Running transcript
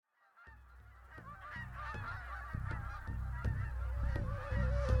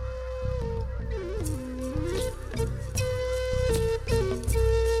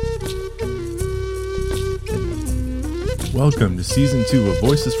Welcome to Season 2 of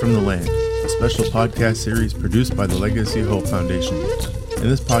Voices from the Land, a special podcast series produced by the Legacy of Hope Foundation. In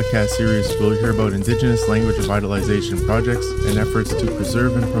this podcast series, we'll hear about Indigenous language revitalization projects and efforts to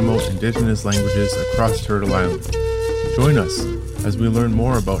preserve and promote Indigenous languages across Turtle Island. Join us as we learn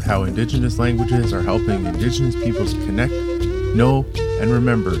more about how Indigenous languages are helping Indigenous peoples connect, know, and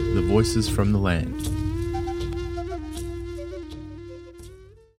remember the voices from the land.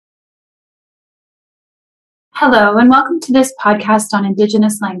 Hello, and welcome to this podcast on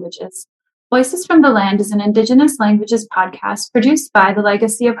Indigenous languages. Voices from the Land is an Indigenous languages podcast produced by the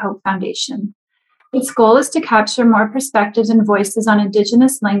Legacy of Hope Foundation. Its goal is to capture more perspectives and voices on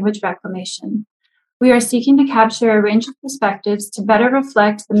Indigenous language reclamation. We are seeking to capture a range of perspectives to better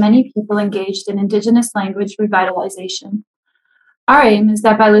reflect the many people engaged in Indigenous language revitalization. Our aim is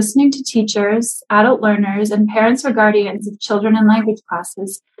that by listening to teachers, adult learners, and parents or guardians of children in language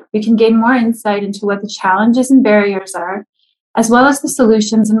classes, we can gain more insight into what the challenges and barriers are, as well as the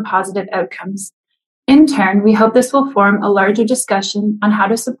solutions and positive outcomes. In turn, we hope this will form a larger discussion on how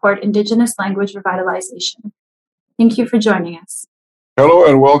to support Indigenous language revitalization. Thank you for joining us. Hello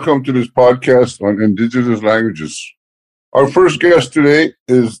and welcome to this podcast on Indigenous languages. Our first guest today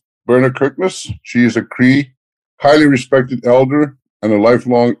is Verna Kirkness. She is a Cree, highly respected elder and a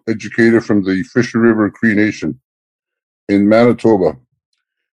lifelong educator from the Fisher River Cree Nation in Manitoba.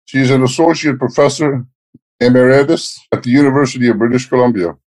 She is an associate professor emeritus at the University of British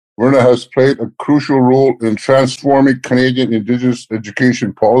Columbia. Verna has played a crucial role in transforming Canadian Indigenous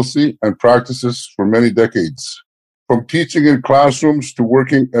education policy and practices for many decades. From teaching in classrooms to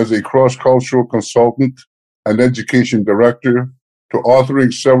working as a cross-cultural consultant and education director to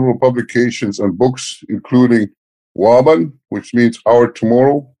authoring several publications and books, including Waban, which means Our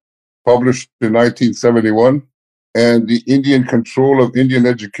Tomorrow, published in 1971, and The Indian Control of Indian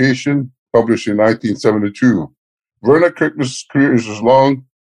Education, published in 1972. Verna Kirkness' career is as long,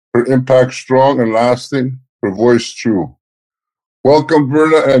 her impact strong and lasting, her voice true. Welcome,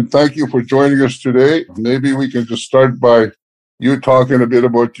 Verna, and thank you for joining us today. Maybe we can just start by you talking a bit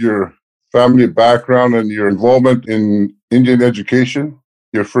about your family background and your involvement in Indian education,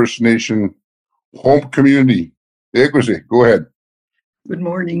 your First Nation home community. Go ahead. Good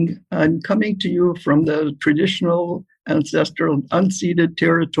morning. I'm coming to you from the traditional, ancestral, unceded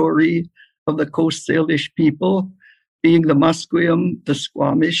territory of the Coast Salish people, being the Musqueam, the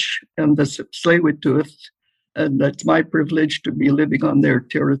Squamish, and the Tsleil-Waututh. And it's my privilege to be living on their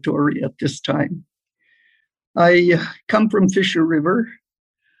territory at this time. I come from Fisher River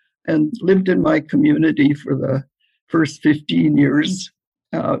and lived in my community for the first 15 years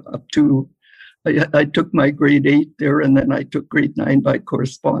up to I took my grade 8 there, and then I took grade 9 by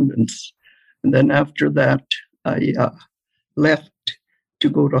correspondence. And then after that, I left to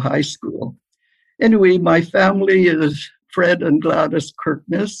go to high school. Anyway, my family is Fred and Gladys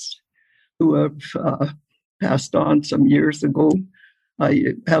Kirkness, who have passed on some years ago.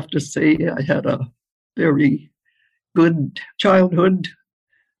 I have to say I had a very good childhood.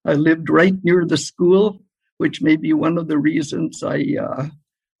 I lived right near the school, which may be one of the reasons I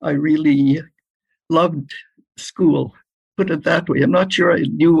really loved school, put it that way. I'm not sure I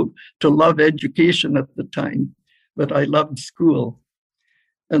knew to love education at the time, but I loved school.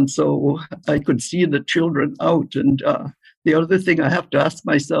 And so I could see the children out. And the other thing I have to ask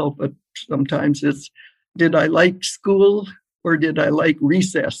myself sometimes is, did I like school or did I like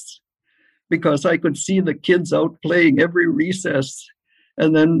recess? Because I could see the kids out playing every recess.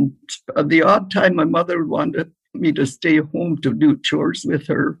 And then the odd time my mother wanted me to stay home to do chores with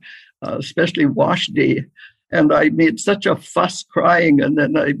her, especially wash day. And I made such a fuss crying. And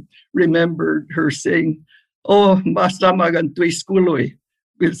then I remembered her saying, "Oh, masamagan tui skuloi."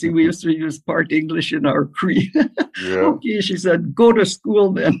 Because we used to use part English in our Cree. Yeah. Okay, she said, "Go to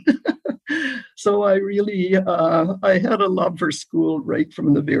school then." So I really, I had a love for school right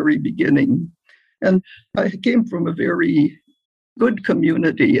from the very beginning. And I came from a very good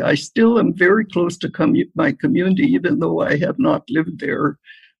community. I still am very close to my community, even though I have not lived there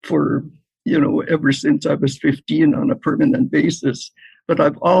for, ever since I was 15 on a permanent basis. But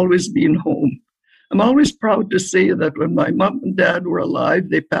I've always been home. I'm always proud to say that when my mom and dad were alive,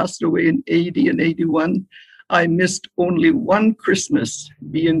 they passed away in 80 and 81. I missed only one Christmas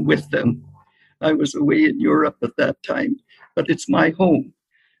being with them. I was away in Europe at that time, but it's my home.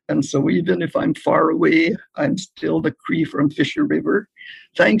 And so even if I'm far away, I'm still the Cree from Fisher River.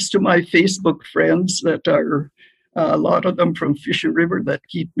 Thanks to my Facebook friends that are a lot of them from Fisher River that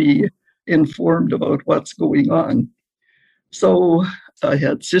keep me informed about what's going on. So I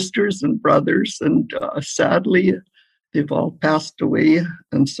had sisters and brothers, and sadly, they've all passed away.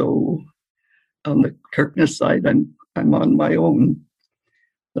 And so on the Kirkness side, I'm I'm on my own.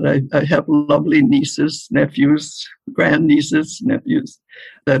 But I have lovely nieces, nephews, grandnieces, nephews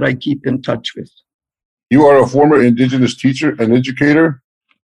that I keep in touch with. You are a former Indigenous teacher and educator.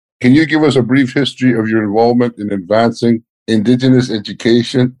 Can you give us a brief history of your involvement in advancing Indigenous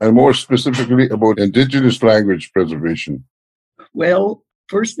education and more specifically about Indigenous language preservation? Well,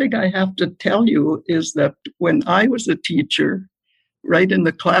 first thing I have to tell you is that when I was a teacher, right in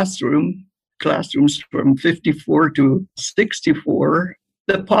the classrooms from 54 to 64,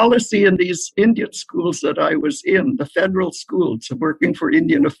 the policy in these Indian schools that I was in, the federal schools working for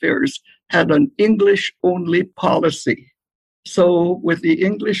Indian Affairs, had an English-only policy. So with the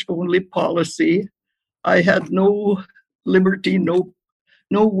English-only policy, I had no liberty, no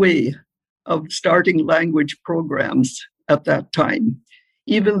way of starting language programs at that time,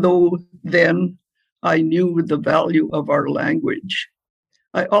 even though then I knew the value of our language.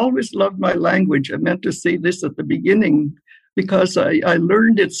 I always loved my language. I meant to say this at the beginning because I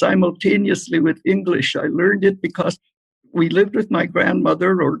learned it simultaneously with English. I learned it because we lived with my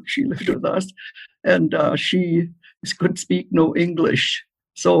grandmother, or she lived with us, and she could speak no English.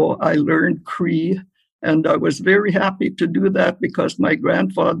 So I learned Cree, and I was very happy to do that because my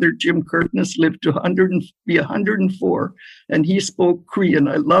grandfather, Jim Kirkness, lived to be 104, and he spoke Cree, and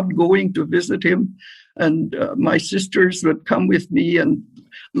I loved going to visit him. And my sisters would come with me and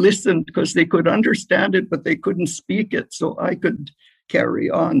listen because they could understand it, but they couldn't speak it. So I could carry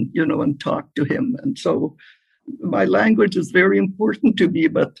on, and talk to him. And so my language is very important to me,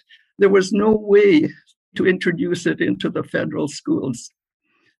 but there was no way to introduce it into the federal schools.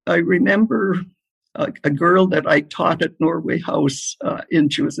 I remember a girl that I taught at Norway House,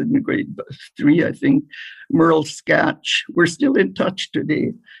 she was in grade 3, I think, Merle Scatch. We're still in touch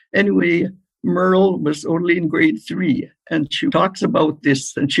today. Anyway, Merle was only in grade 3, and she talks about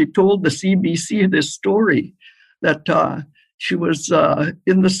this, and she told the CBC this story that she was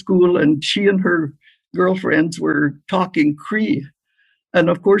in the school, and she and her girlfriends were talking Cree. And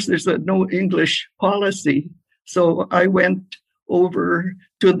of course, there's no English policy. So I went over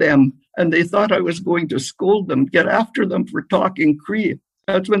to them, and they thought I was going to scold them, get after them for talking Cree.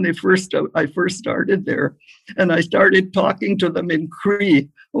 That's when I first started there. And I started talking to them in Cree.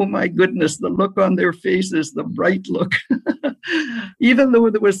 Oh my goodness, the look on their faces, the bright look. Even though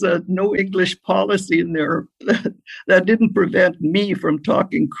there was no English policy in there, that didn't prevent me from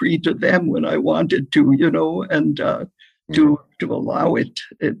talking Cree to them when I wanted to, and to allow it.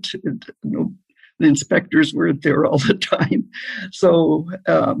 The inspectors weren't there all the time. So,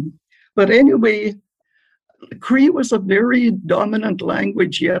 but anyway, Cree was a very dominant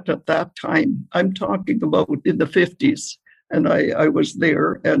language yet at that time. I'm talking about in the 50s, and I was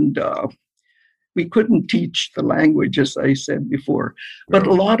there, and we couldn't teach the language, as I said before. But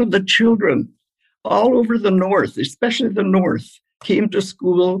a lot of the children all over the north, especially the north, came to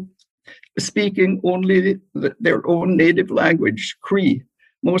school speaking only their own native language, Cree,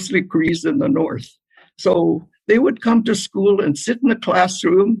 mostly Crees in the north. So they would come to school and sit in the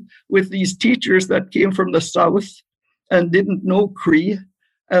classroom with these teachers that came from the south and didn't know Cree,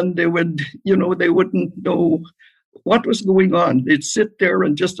 and they wouldn't know what was going on. They'd sit there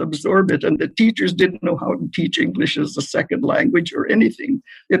and just absorb it, and the teachers didn't know how to teach English as a second language or anything.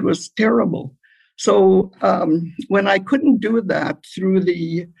 It was terrible. So when I couldn't do that through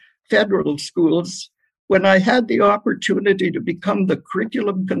the federal schools, when I had the opportunity to become the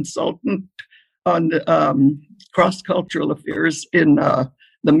curriculum consultant on cross-cultural affairs in the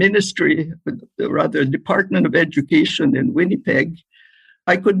ministry, rather Department of Education in Winnipeg,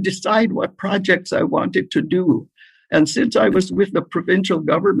 I could decide what projects I wanted to do. And since I was with the provincial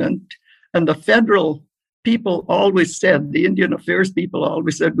government, and the federal people always said, the Indian Affairs people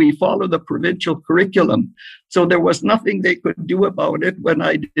always said, we follow the provincial curriculum. So there was nothing they could do about it when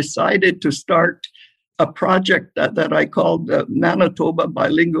I decided to start a project that I called the Manitoba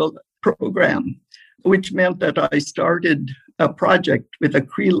Bilingual Program, which meant that I started a project with a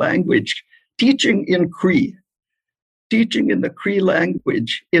Cree language, teaching in the Cree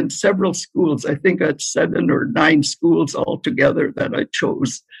language in several schools. I think at 7 or 9 schools altogether that I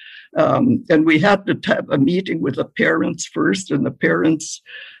chose. And we had to have a meeting with the parents first, and the parents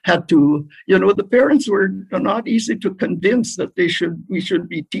had to, the parents were not easy to convince that we should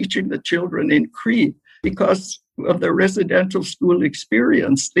be teaching the children in Cree because of their residential school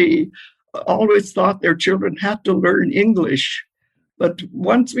experience. They always thought their children had to learn English. But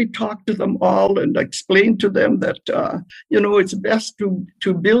once we talked to them all and explained to them that, it's best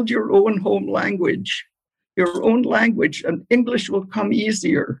to build your own home language, and English will come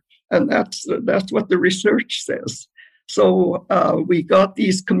easier. And that's what the research says. So we got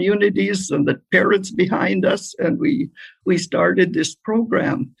these communities and the parents behind us, and we started this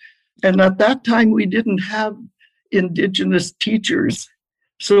program. And at that time, we didn't have Indigenous teachers.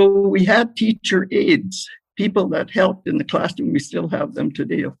 So we had teacher aides, people that helped in the classroom. We still have them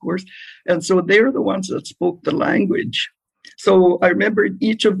today, of course. And so they're the ones that spoke the language. So I remember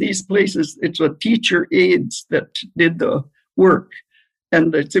each of these places, it's a teacher aides that did the work.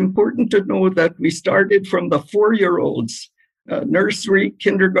 And it's important to know that we started from the 4-year-olds, nursery,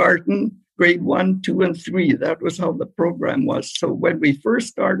 kindergarten, grade 1, 2, and 3. That was how the program was. So when we first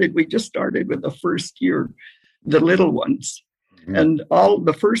started, we just started with the first year, the little ones. Mm-hmm. And all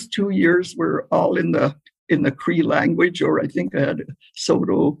the first 2 years were all in the Cree language, or I think I had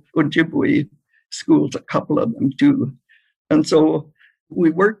Soto Ojibwe schools, a couple of them too. And so we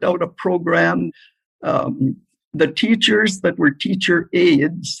worked out a program. The teachers that were teacher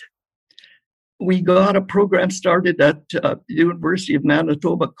aides, we got a program started at the University of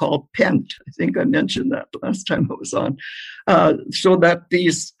Manitoba called PENT. I think I mentioned that last time I was on, so that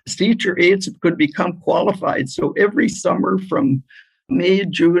these teacher aides could become qualified. So every summer from May,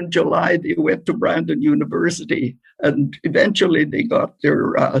 June, July, they went to Brandon University, and eventually they got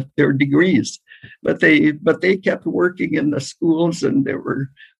their degrees. But they kept working in the schools, and there were,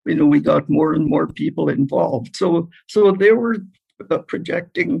 we got more and more people involved. So they were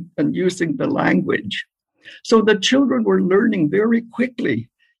projecting and using the language. So the children were learning very quickly,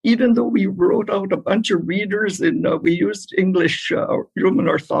 even though we wrote out a bunch of readers, and we used English Roman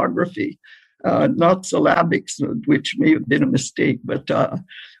orthography, not syllabics, which may have been a mistake, but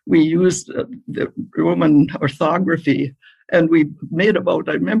we used the Roman orthography. And we made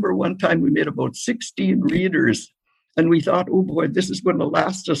I remember one time we made about 16 readers, and we thought, oh boy, this is going to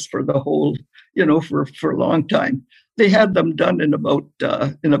last us for the whole, for a long time. They had them done in about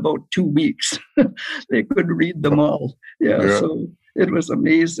 2 weeks. They could read them all. Yeah. So it was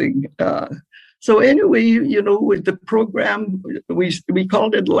amazing. So anyway, with the program, we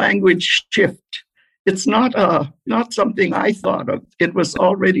called it Language Shift. It's not something I thought of. It was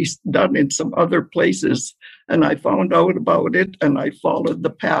already done in some other places, and I found out about it, and I followed the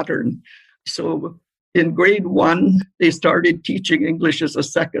pattern. So in grade 1, they started teaching English as a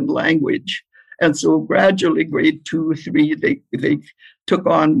second language. And so gradually, grade 2, 3, they took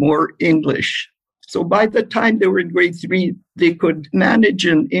on more English. So by the time they were in grade 3, they could manage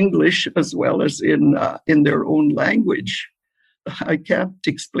in English as well as in their own language. I can't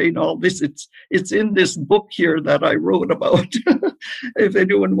explain all this. It's in this book here that I wrote about, if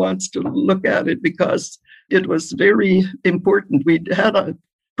anyone wants to look at it, because it was very important. We had a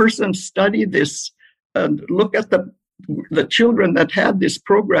person study this and look at the children that had this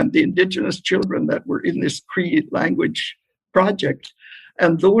program, the Indigenous children that were in this Cree language project,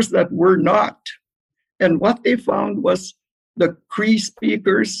 and those that were not. And what they found was the Cree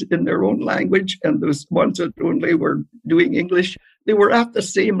speakers in their own language and those ones that only were doing English, they were at the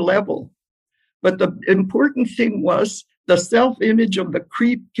same level. But the important thing was the self-image of the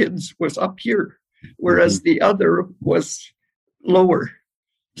Cree kids was up here, whereas the other was lower.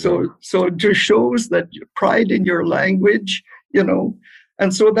 So it just shows that pride in your language,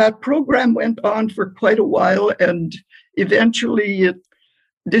 And so that program went on for quite a while, and eventually it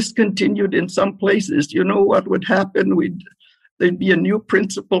discontinued in some places. What would happen? There'd be a new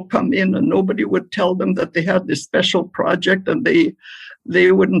principal come in, and nobody would tell them that they had this special project, and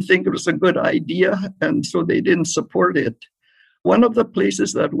they wouldn't think it was a good idea, and so they didn't support it. One of the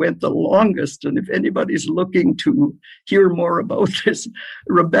places that went the longest, and if anybody's looking to hear more about this,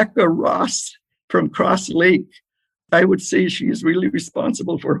 Rebecca Ross from Cross Lake, I would say she's really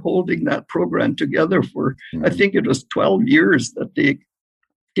responsible for holding that program together for, I think it was 12 years that they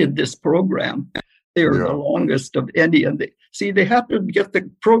did this program. They were the longest of any. And they had to get the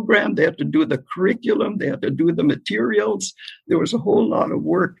program, they had to do the curriculum, they had to do the materials. There was a whole lot of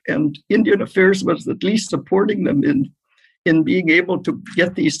work, and Indian Affairs was at least supporting them in being able to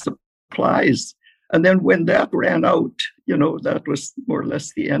get these supplies. And then when that ran out, that was more or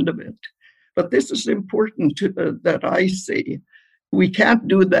less the end of it. But this is important that I say. We can't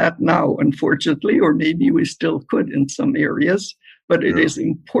do that now, unfortunately, or maybe we still could in some areas, but it is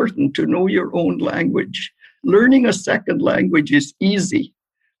important to know your own language. Learning a second language is easy,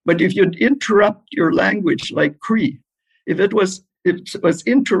 but if you'd interrupt your language like Cree, if it was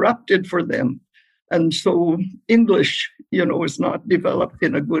interrupted for them, and so English, is not developed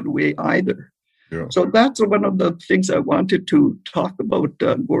in a good way either. Yeah. So that's one of the things I wanted to talk about,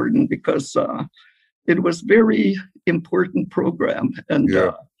 Gordon, because it was very important program. And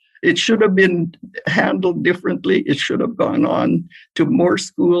it should have been handled differently. It should have gone on to more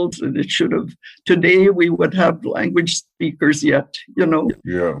schools, and it should have. Today we would have language speakers yet,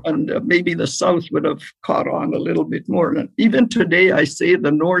 and maybe the South would have caught on a little bit more. And even today, I say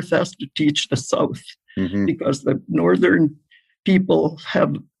the North has to teach the South because the Northern people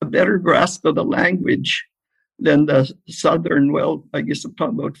have a better grasp of the language than the Southern, well, I guess I'm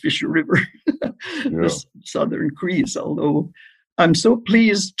talking about Fisher River, the Southern Crees, although I'm so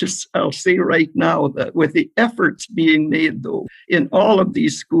pleased I'll say right now that with the efforts being made, though, in all of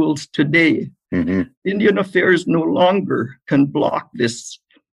these schools today, Indian Affairs no longer can block this.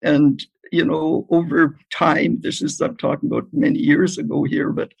 And, over time, I'm talking about many years ago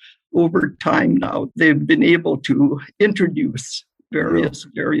here, but over time now, they've been able to introduce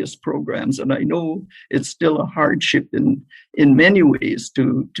various programs. And I know it's still a hardship in many ways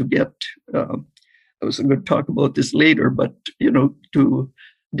to get, I was going to talk about this later, but, to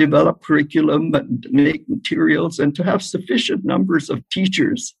develop curriculum and make materials and to have sufficient numbers of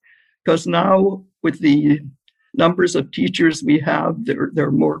teachers. Because now with the numbers of teachers we have,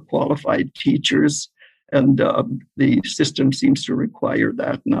 they're more qualified teachers, and the system seems to require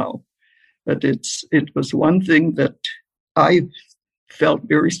that now. But it was one thing that I felt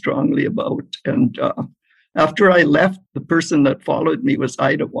very strongly about. And after I left, the person that followed me was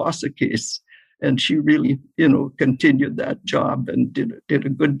Ida Wasakase, and she really, continued that job and did a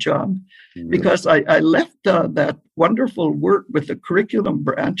good job. Because I left that wonderful work with the curriculum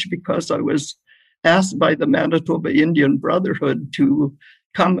branch because I was asked by the Manitoba Indian Brotherhood to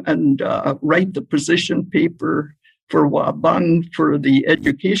come and write the position paper for Wabung for the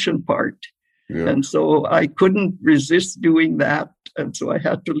education part. And so I couldn't resist doing that. And so I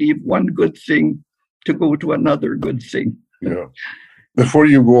had to leave one good thing to go to another good thing. Before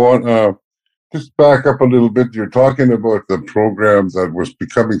you go on, just back up a little bit. You're talking about the program that was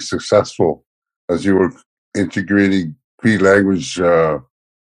becoming successful as you were integrating Cree language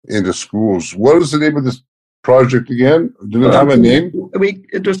into schools. What is the name of this project again? Did it have a name?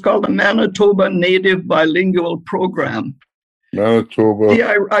 It was called the Manitoba Native Bilingual Program. Manitoba.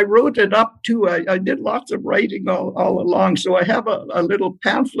 Yeah, I wrote it up too. I did lots of writing all along. So I have a little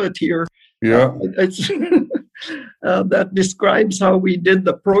pamphlet here. It's that describes how we did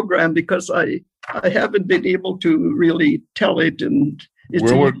the program, because I haven't been able to really tell it, and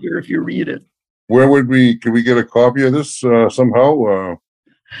it's easier if you read it. Where can we get a copy of this somehow?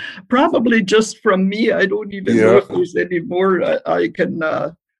 Probably just from me. I don't even know if there's any more. I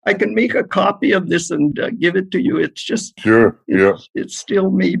can make a copy of this and give it to you. It's just it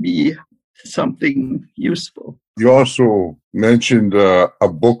still may be something useful. You also mentioned a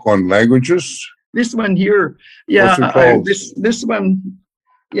book on languages. This one here, What's it called? This one,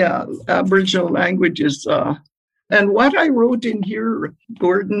 Aboriginal languages. And what I wrote in here,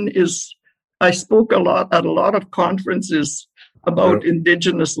 Gordon, is I spoke a lot at a lot of conferences about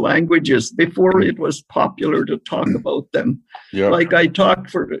Indigenous languages before it was popular to talk about them. Like I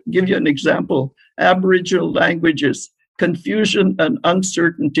talked, give you an example, Aboriginal languages, confusion and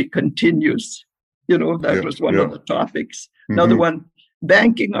uncertainty continues. That was one of the topics. Another one,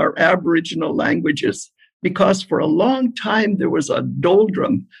 banking our Aboriginal languages, because for a long time there was a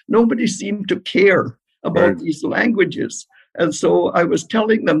doldrum. Nobody seemed to care about these languages. And so I was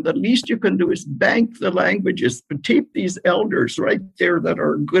telling them the least you can do is bank the languages, but tape these elders right there that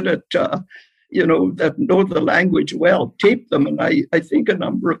are good at, that know the language well, tape them. And I think a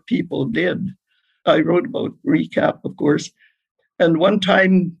number of people did. I wrote about recap, of course. And one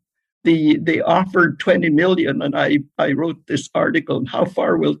time they offered 20 million, and I wrote this article, how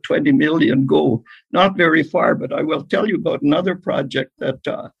far will 20 million go? Not very far, but I will tell you about another project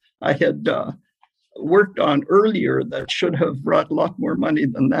that I had worked on earlier that should have brought a lot more money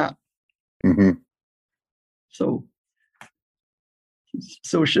than that. So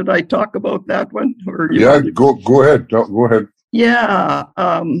should I talk about that one? Or go ahead. Go ahead. Yeah,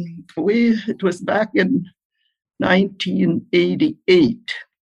 it was back in 1988.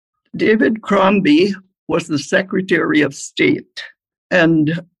 David Crombie was the Secretary of State,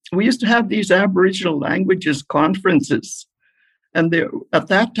 and we used to have these Aboriginal languages conferences. And at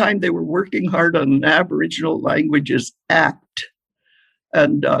that time, they were working hard on an Aboriginal Languages Act.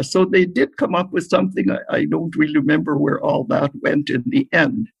 And so they did come up with something. I don't really remember where all that went in the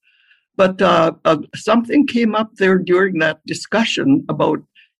end. But something came up there during that discussion about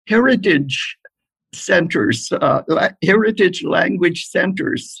heritage centers, heritage language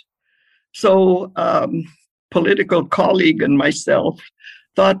centers. So political colleague and myself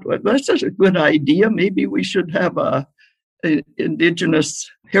thought, well, that's such a good idea. Maybe we should have a Indigenous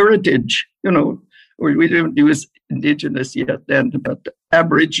heritage, or we didn't use Indigenous yet then, but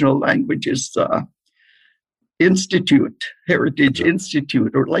Aboriginal Languages Institute, Heritage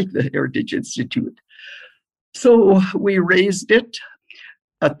Institute, or like the Heritage Institute. So we raised it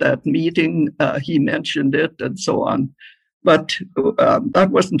at that meeting. He mentioned it and so on. But that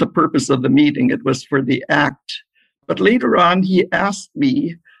wasn't the purpose of the meeting. It was for the act. But later on, he asked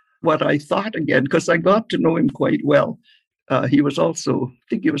me what I thought again, because I got to know him quite well. He was also, I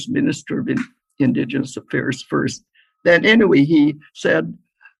think he was Minister of Indigenous Affairs first. Then anyway, he said,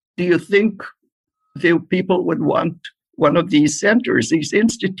 do you think the people would want one of these centers, these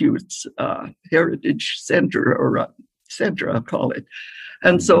institutes, Heritage Center or Center, I'll call it.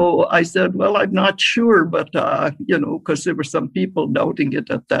 And so I said, well, I'm not sure, but, because there were some people doubting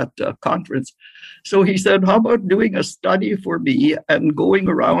it at that conference. So he said, how about doing a study for me and going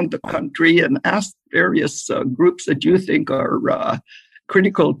around the country and ask various groups that you think are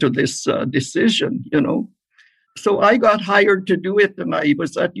critical to this decision, So I got hired to do it, and I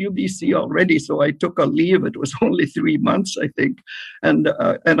was at UBC already, so I took a leave. It was only 3 months, I think. And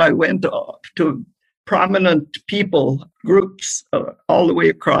I went to prominent people, groups all the way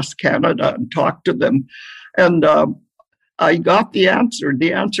across Canada and talked to them. And I got the answer.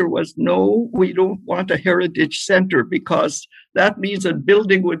 The answer was, no, we don't want a heritage center because that means a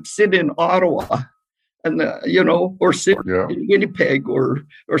building would sit in Ottawa and, or sit in Winnipeg or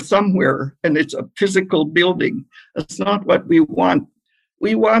somewhere, and it's a physical building. That's not what we want.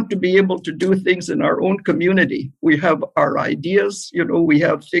 We want to be able to do things in our own community. We have our ideas, we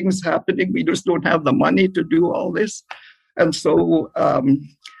have things happening. We just don't have the money to do all this. And so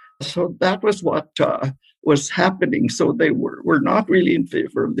that was what was happening. So they were not really in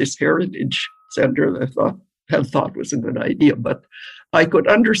favor of this heritage center that I had thought was a good idea, but I could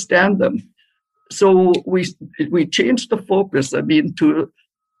understand them. So we changed the focus, to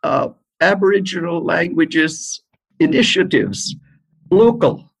Aboriginal languages initiatives.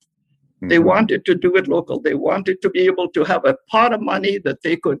 Local. They wanted to do it local. They wanted to be able to have a pot of money that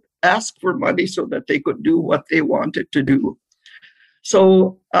they could ask for money so that they could do what they wanted to do.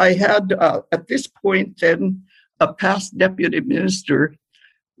 So I had, at this point then, a past deputy minister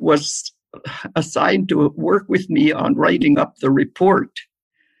was assigned to work with me on writing up the report.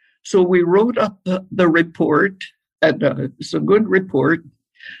 So we wrote up the report, and it's a good report,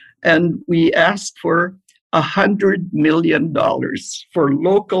 and we asked for $100 million for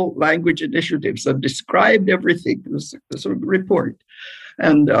local language initiatives and described everything. It was a report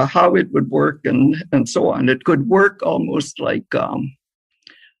and how it would work and so on. It could work almost like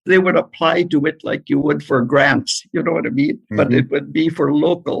they would apply to it like you would for grants, you know what I mean? Mm-hmm. But it would be for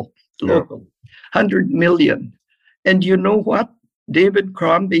local, 100 million. And you know what? David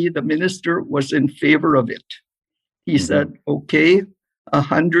Crombie, the minister, was in favor of it. He said, okay,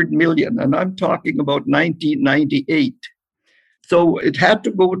 100 million. And I'm talking about 1998. So it had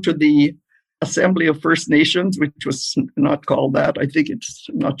to go to the Assembly of First Nations, which was not called that. I think I'm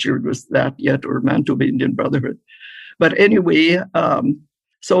not sure it was that yet, or Manitoba Indian Brotherhood. But anyway,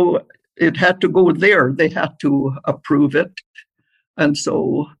 so it had to go there. They had to approve it. And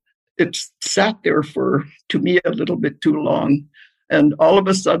so it sat there for, to me, a little bit too long. And all of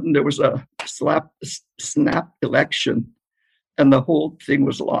a sudden, there was a snap election, and the whole thing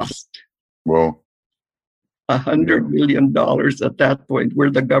was lost. Well, $100 million at that point, where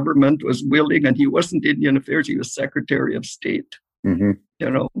the government was willing, and he wasn't Indian Affairs, he was Secretary of State. Mm-hmm.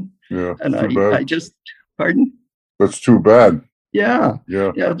 Yeah, and I just, pardon? That's too bad. Yeah,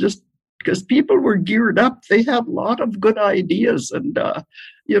 just because people were geared up. They had a lot of good ideas, and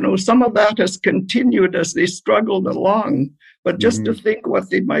some of that has continued as they struggled along. But just to think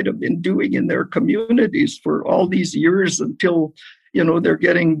what they might have been doing in their communities for all these years until, they're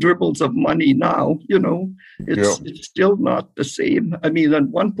getting dribbles of money now, it's still not the same. I mean, at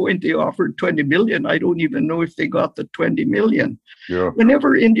one point they offered 20 million. I don't even know if they got the 20 million. Yeah.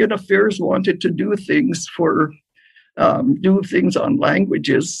 Whenever Indian Affairs wanted to do things on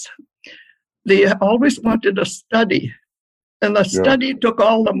languages, they always wanted a study. And the study took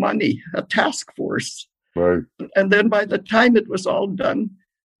all the money, a task force. Right. And then by the time it was all done,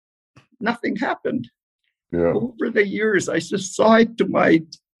 nothing happened. Yeah. Over the years, I just saw it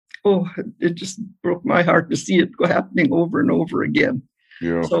it just broke my heart to see it happening over and over again.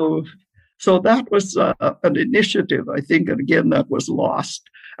 Yeah. So that was an initiative, I think, and again, that was lost.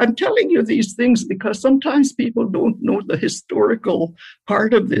 I'm telling you these things because sometimes people don't know the historical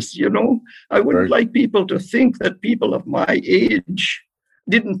part of this, I wouldn't like people to think that people of my age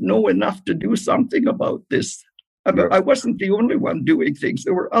didn't know enough to do something about this. I wasn't the only one doing things.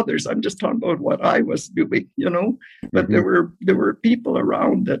 There were others. I'm just talking about what I was doing, But there were people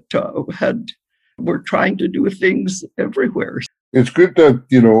around that had we're trying to do things everywhere. It's good that,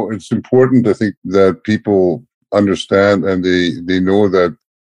 it's important, I think, that people understand and they know that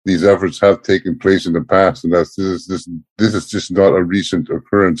these efforts have taken place in the past, and that this is just not a recent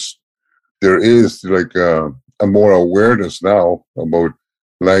occurrence. There is like a more awareness now about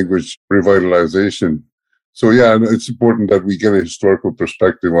language revitalization. So yeah, it's important that we get a historical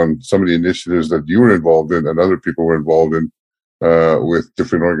perspective on some of the initiatives that you were involved in and other people were involved in with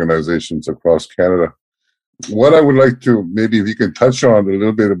different organizations across Canada. What I would like to, maybe if you can touch on a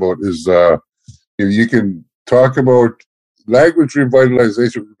little bit about, is if you can talk about language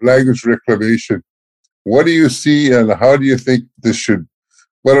revitalization, language reclamation. What do you see, and how do you think this should?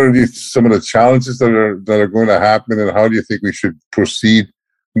 What are some of the challenges that are going to happen, and how do you think we should proceed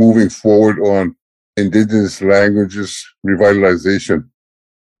moving forward on Indigenous languages revitalization?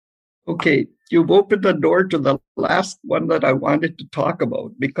 Okay, you've opened the door to the last one that I wanted to talk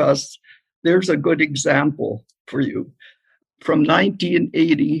about, because there's a good example for you. From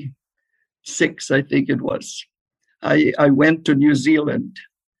 1986, I think it was, I went to New Zealand.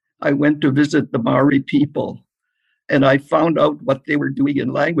 I went to visit the Maori people, and I found out what they were doing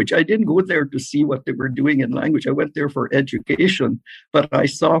in language. I didn't go there to see what they were doing in language. I went there for education, but I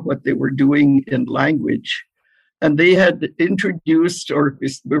saw what they were doing in language. And they had introduced, or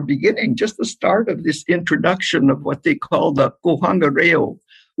were beginning, just the start of this introduction of what they call the kohanga reo,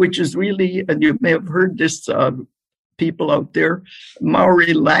 which is really, and you may have heard this, people out there,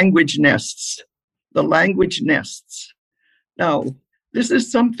 Maori language nests, the language nests. Now, this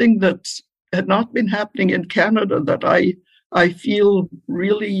is something that had not been happening in Canada that I feel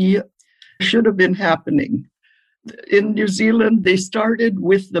really should have been happening. In New Zealand, they started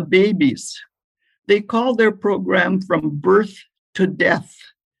with the babies. They call their program From Birth to Death,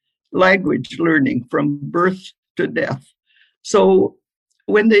 language learning from birth to death. So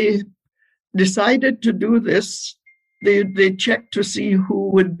when they decided to do this, they checked to see who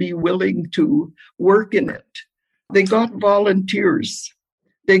would be willing to work in it. They got volunteers.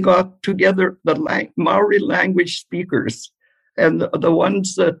 They got together the Maori language speakers and the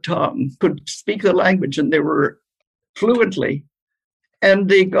ones that could speak the language, and they were fluently. And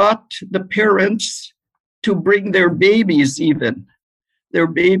they got the parents to bring their babies, to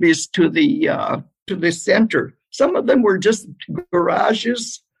the center. Some of them were just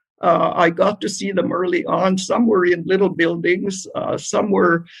garages. I got to see them early on. Some were in little buildings.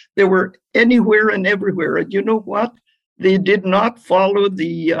 They were anywhere and everywhere. And you know what? They did not follow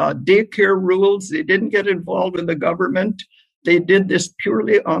the daycare rules. They didn't get involved with the government. They did this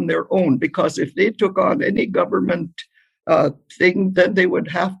purely on their own, because if they took on any government thing, then they would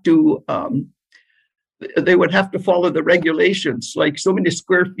have to follow the regulations, like so many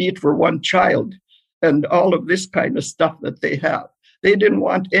square feet for one child and all of this kind of stuff that they have. They didn't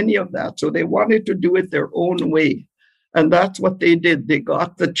want any of that. So they wanted to do it their own way. And that's what they did. They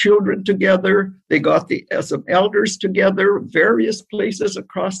got the children together. They got some elders together, various places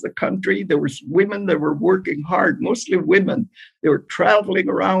across the country. There was women that were working hard, mostly women. They were traveling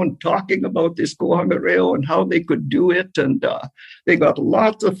around talking about this kohanga reo and how they could do it. And they got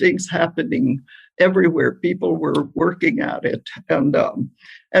lots of things happening everywhere. People were working at it. And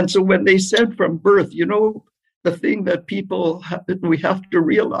so when they said from birth, the thing that we have to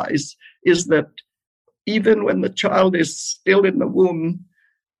realize is that even when the child is still in the womb,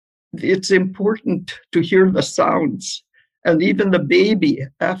 it's important to hear the sounds. And even the baby,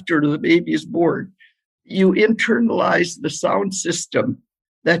 after the baby is born, you internalize the sound system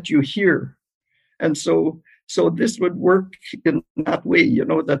that you hear. And so this would work in that way,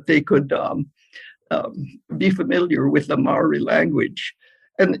 that they could be familiar with the Maori language.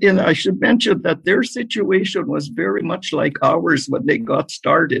 And I should mention that their situation was very much like ours when they got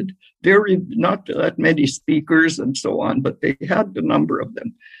started. Not that many speakers and so on, but they had a number of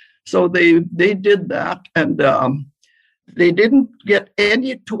them. So they did that, and they didn't get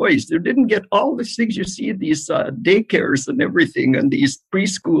any toys. They didn't get all these things you see, these daycares and everything, and these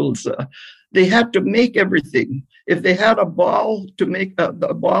preschools. They had to make everything. If they had a ball to make the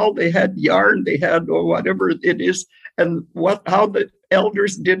ball, they had yarn, they had or whatever it is, and how the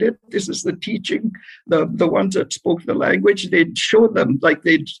elders did it. This is the teaching. The ones that spoke the language, they'd show them, like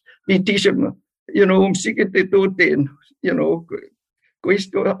they'd teach them,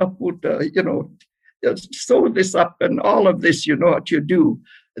 sew this up and all of this, what you do.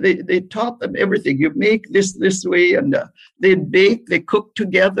 They taught them everything. You make this way, and they bake, they cook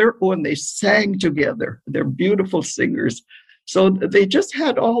together, and they sang together. They're beautiful singers. So they just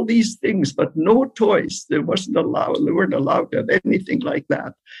had all these things, but no toys. They weren't allowed to have anything like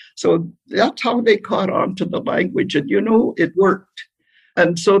that. So that's how they caught on to the language. And, it worked.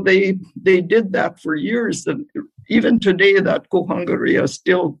 And so they did that for years. And even today, that Kohongaria is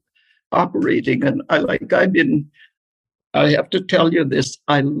still operating. And I have to tell you this,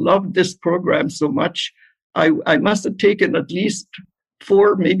 I love this program so much. I must have taken at least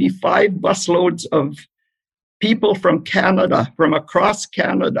 4, maybe 5 busloads of people from Canada, from across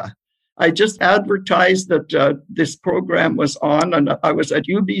Canada. I just advertised that this program was on, and I was at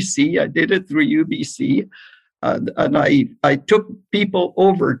UBC. I did it through UBC. And I took people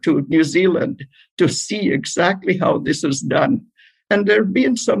over to New Zealand to see exactly how this is done. And there have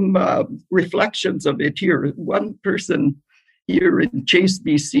been some reflections of it here. One person here in Chase,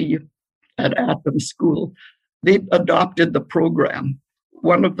 BC, at Adams School, they've adopted the program.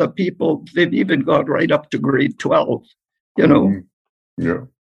 One of the people, they've even got right up to grade 12, you know. Mm-hmm. Yeah.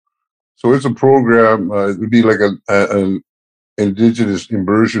 So it's a program, it would be like an Indigenous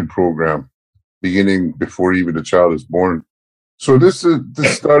immersion program, beginning before even the child is born. So this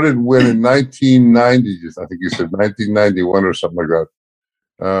started when in 1990, I think you said 1991 or something like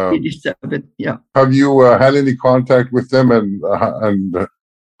that. 87, yeah. Have you had any contact with them, and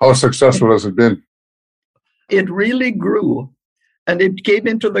how successful has it been? It really grew, and it came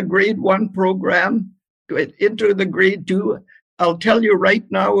into the grade 1 program, into the grade 2. I'll tell you right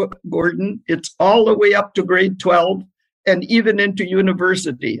now, Gordon, it's all the way up to grade 12 and even into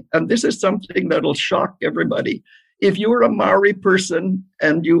university. And this is something that'll shock everybody. If you're a Maori person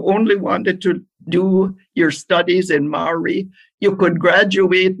and you only wanted to do your studies in Maori, you could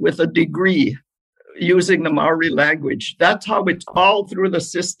graduate with a degree using the Maori language. That's how it's all through the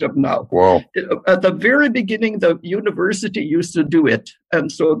system now. Wow. At the very beginning, the university used to do it, and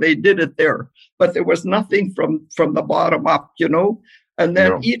so they did it there. But there was nothing from the bottom up, you know? And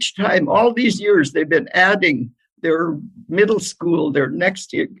then each time, all these years, they've been adding their middle school, their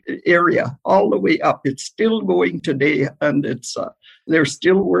next area, all the way up. It's still going today, and they're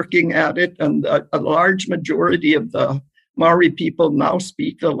still working at it. And a large majority of the Maori people now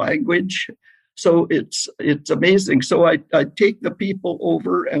speak the language. So it's amazing. So I take the people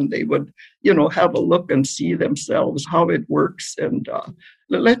over, and they would, you know, have a look and see themselves how it works. And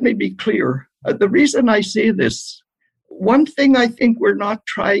let me be clear. The reason I say this, one thing I think we're not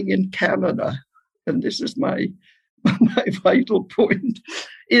trying in Canada, and this is my vital point,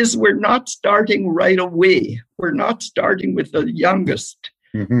 is we're not starting right away. We're not starting with the youngest.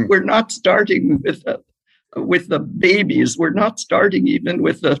 Mm-hmm. We're not starting with the babies. We're not starting even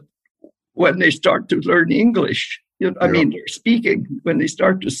with when they start to learn English. You know, I mean, they're speaking when they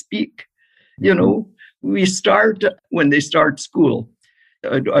start to speak. Mm-hmm. You know, we start when they start school.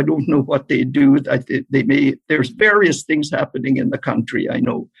 I don't know what they do. There's various things happening in the country. I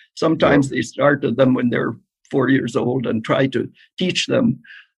know sometimes they started them when they're 4 years old and try to teach them,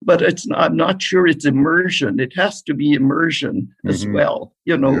 but I'm not sure it's immersion. It has to be immersion as well.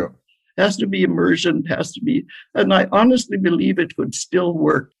 You know, it has to be immersion, and I honestly believe it could still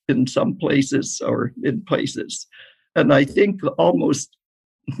work in some places or in places. And I think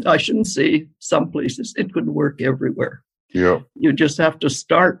I shouldn't say some places, it could work everywhere. Yeah. You just have to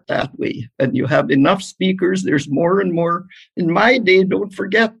start that way, and you have enough speakers. There's more and more. In my day, don't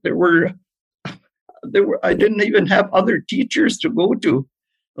forget, I didn't even have other teachers to go to,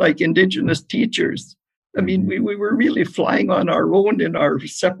 like Indigenous teachers. I mean, we were really flying on our own in our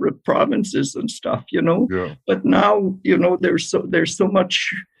separate provinces and stuff, you know. Yeah. But now, you know, there's so much,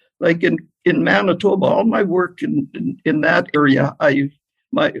 like in Manitoba. All my work in that area,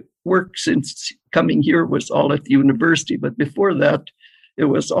 my work since coming here was all at the university, but before that, it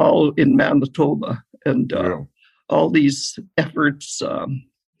was all in Manitoba, and all these efforts,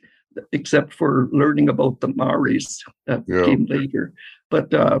 except for learning about the Maoris that came later.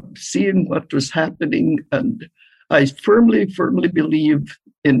 But seeing what was happening, and I firmly believe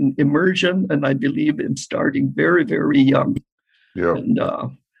in immersion, and I believe in starting very, very young. Yeah. And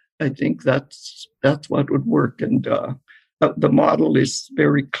I think that's what would work. And the model is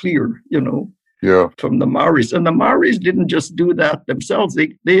very clear, you know, from the Maoris. And the Maoris didn't just do that themselves.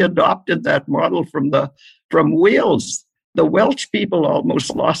 They adopted that model from Wales. The Welsh people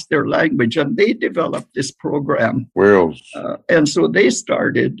almost lost their language, and they developed this program. Wales. And so they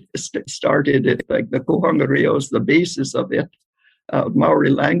started it, like the Kohongareos, the basis of it, Maori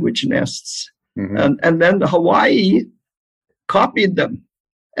language nests. Mm-hmm. And then Hawaii copied them.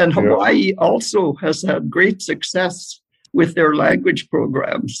 And Hawaii also has had great success with their language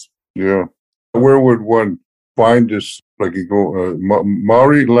programs. Yeah. Where would one find this? Like you go,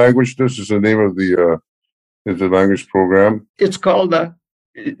 Maori language, this is the name of the language program? It's called,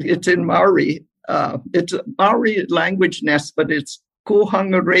 it's in Maori. It's a Maori language nest, but it's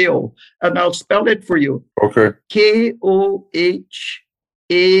Kohongareo. And I'll spell it for you. Okay. Kohongareo.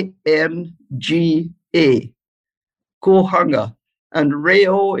 A-N-G-A, Kohanga. And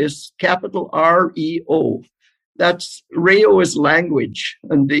Reo is capital R-E-O. That's Reo is language,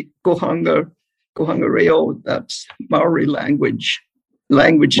 and the Kohanga Reo, that's Maori language.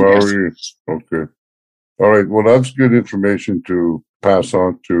 Maori, okay. All right. Well, that's good information to pass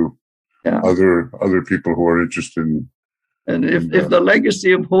on to other people who are interested in. And if the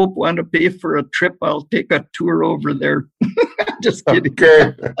Legacy of Hope want to pay for a trip, I'll take a tour over there. Just kidding.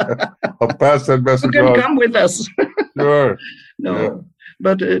 Okay. I'll pass that message on. You can come with us. Sure. No, yeah.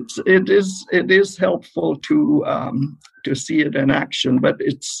 But it is helpful to see it in action. But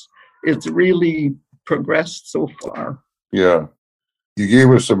it's really progressed so far. Yeah. You gave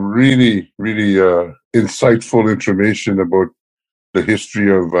us some really, really insightful information about the history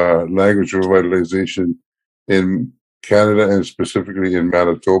of language revitalization in Canada and specifically in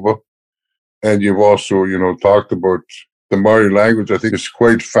Manitoba. And you've also, talked about the Maori language. I think it's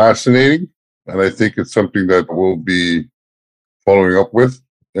quite fascinating. And I think it's something that we'll be following up with.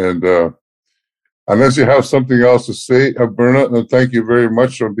 And unless you have something else to say, Verna, and thank you very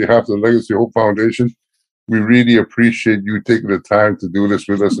much on behalf of the Legacy Hope Foundation. We really appreciate you taking the time to do this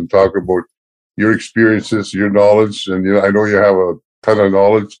with us and talk about your experiences, your knowledge. And I know you have a ton of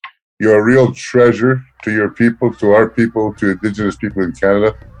knowledge. You're a real treasure to your people, to our people, to Indigenous people in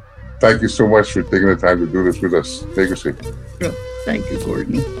Canada. Thank you so much for taking the time to do this with us. Legacy. Well, thank you,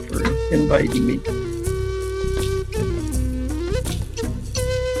 Gordon, for inviting me.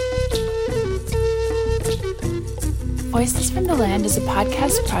 Voices from the Land is a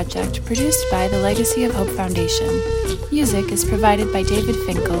podcast project produced by the Legacy of Hope Foundation. Music is provided by David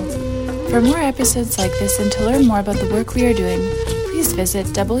Finkel. For more episodes like this and to learn more about the work we are doing, please visit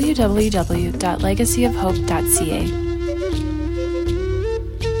www.legacyofhope.ca.